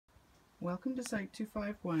Welcome to Site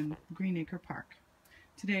 251, Green Acre Park.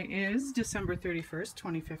 Today is December 31st,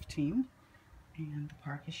 2015, and the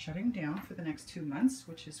park is shutting down for the next 2 months,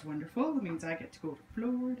 which is wonderful. It means I get to go to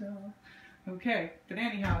Florida. Okay, but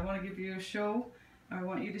anyhow, I want to give you a show. I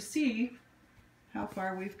want you to see how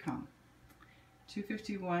far we've come.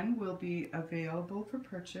 251 will be available for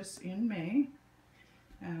purchase in May.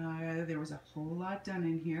 There was a whole lot done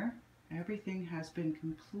in here. Everything has been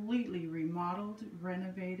completely remodeled,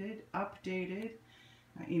 renovated, updated,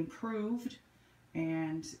 improved,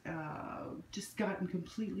 and just gotten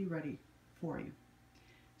completely ready for you.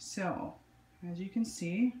 So, as you can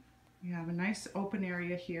see, we have a nice open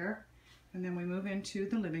area here, and then we move into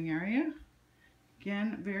the living area.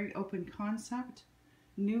 Again, very open concept,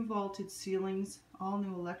 new vaulted ceilings, all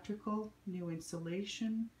new electrical, new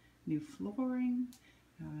insulation, new flooring,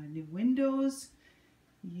 new windows.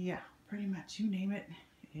 Yeah, pretty much, you name it,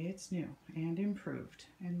 it's new and improved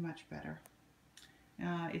and much better.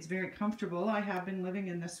 It's very comfortable. I have been living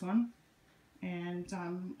in this one, and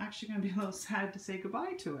I'm actually going to be a little sad to say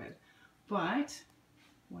goodbye to it. But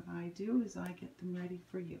what I do is I get them ready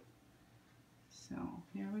for you. So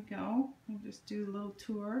here we go. I'll just do a little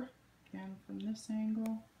tour again from this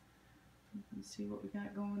angle. You can see what we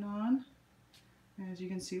got going on. As you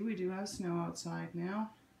can see, we do have snow outside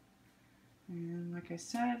now. And like I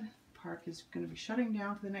said, the park is going to be shutting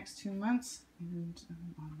down for the next 2 months, and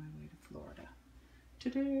I'm on my way to Florida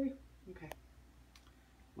today. Okay.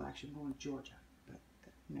 Well, actually, I'm going to Georgia, but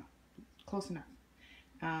no, close enough.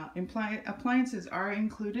 Appliances are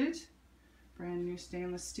included. Brand new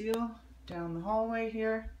stainless steel down the hallway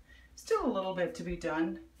here. Still a little bit to be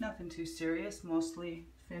done. Nothing too serious. Mostly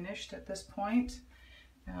finished at this point.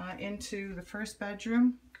 Into the first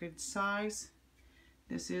bedroom. Good size.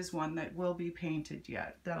 This is one that will be painted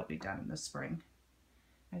yet. That'll be done in the spring.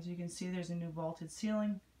 As you can see, there's a new vaulted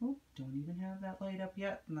ceiling. Oh, don't even have that light up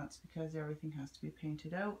yet, and that's because everything has to be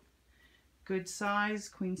painted out. Good size,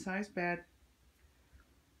 queen size bed.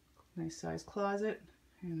 Nice size closet,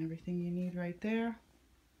 and everything you need right there.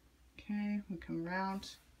 Okay, we come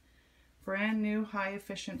around. Brand new high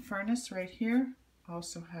efficient furnace right here.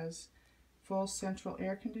 Also has full central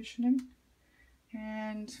air conditioning.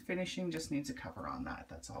 And finishing just needs a cover on that.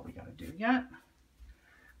 That's all we got to do yet.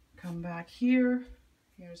 Come back here.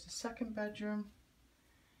 Here's the second bedroom.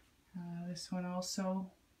 This one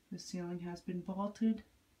also, the ceiling has been vaulted.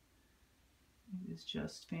 It is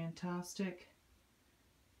just fantastic.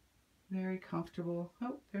 Very comfortable.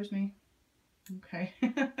 Oh, there's me. Okay.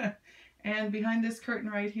 And behind this curtain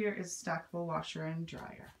right here is a stackable washer and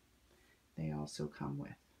dryer. They also come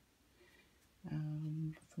with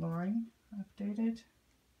flooring updated.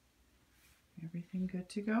 Everything good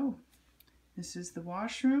to go. This is the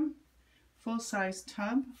washroom. Full-size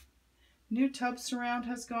tub. New tub surround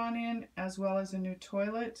has gone in, as well as a new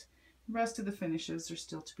toilet. The rest of the finishes are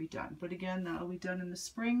still to be done. But again, that'll be done in the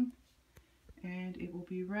spring, and it will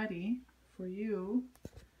be ready for you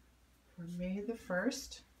for May the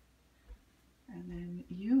 1st. And then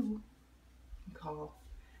you can call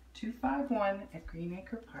 251 at Green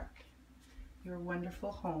Acre Park. Your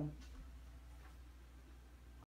wonderful home.